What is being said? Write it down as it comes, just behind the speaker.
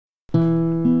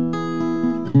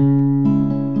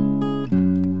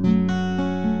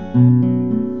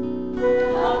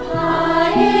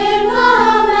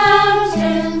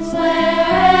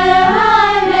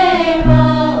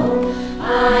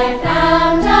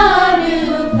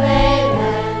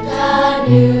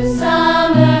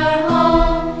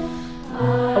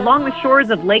Along the shores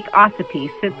of Lake Ossipee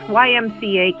sits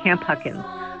YMCA Camp Huckins,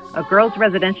 a girls'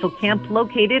 residential camp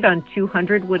located on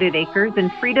 200 wooded acres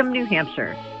in Freedom, New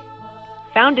Hampshire.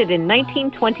 Founded in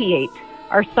 1928,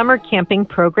 our summer camping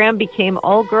program became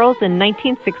all girls in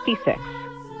 1966.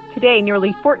 Today, nearly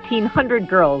 1,400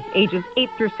 girls ages 8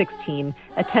 through 16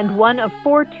 attend one of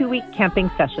 4 two-week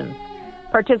camping sessions,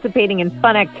 participating in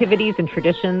fun activities and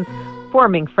traditions,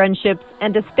 forming friendships,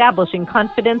 and establishing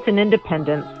confidence and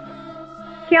independence.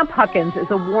 Camp Huckins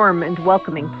is a warm and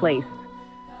welcoming place.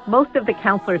 Most of the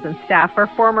counselors and staff are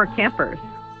former campers.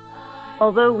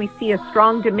 Although we see a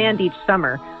strong demand each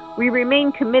summer, we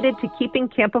remain committed to keeping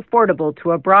camp affordable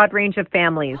to a broad range of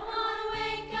families.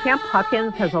 Camp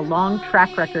Huckins has a long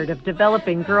track record of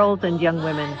developing girls and young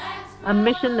women, a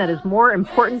mission that is more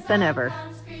important than ever.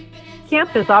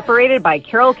 Camp is operated by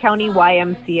Carroll County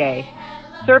YMCA,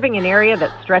 serving an area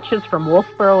that stretches from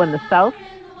Wolfboro in the south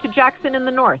to Jackson in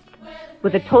the north,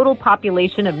 with a total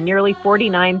population of nearly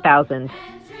 49,000.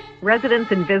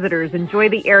 Residents and visitors enjoy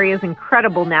the area's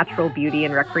incredible natural beauty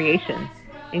and recreation,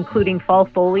 including fall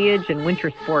foliage and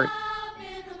winter sports.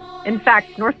 In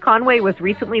fact, North Conway was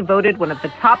recently voted one of the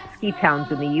top ski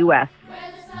towns in the U.S.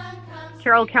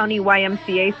 Carroll County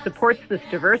YMCA supports this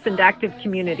diverse and active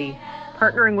community,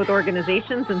 partnering with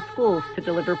organizations and schools to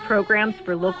deliver programs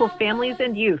for local families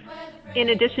and youth. In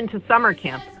addition to summer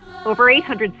camp, over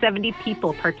 870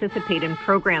 people participate in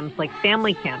programs like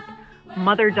Family Camp,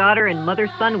 Mother-Daughter and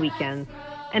Mother-Son weekends,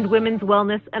 and Women's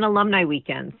Wellness and Alumni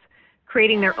weekends,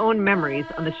 creating their own memories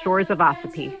on the shores of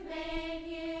Ossipee.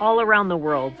 All around the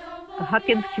world, the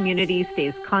Huckins community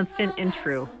stays constant and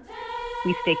true.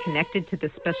 We stay connected to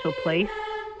this special place,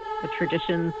 the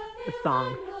traditions, the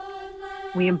songs.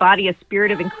 We embody a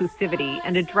spirit of inclusivity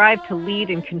and a drive to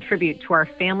lead and contribute to our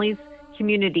families,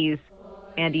 communities,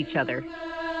 and each other.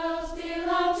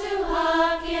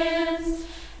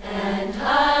 And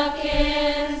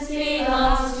Huckins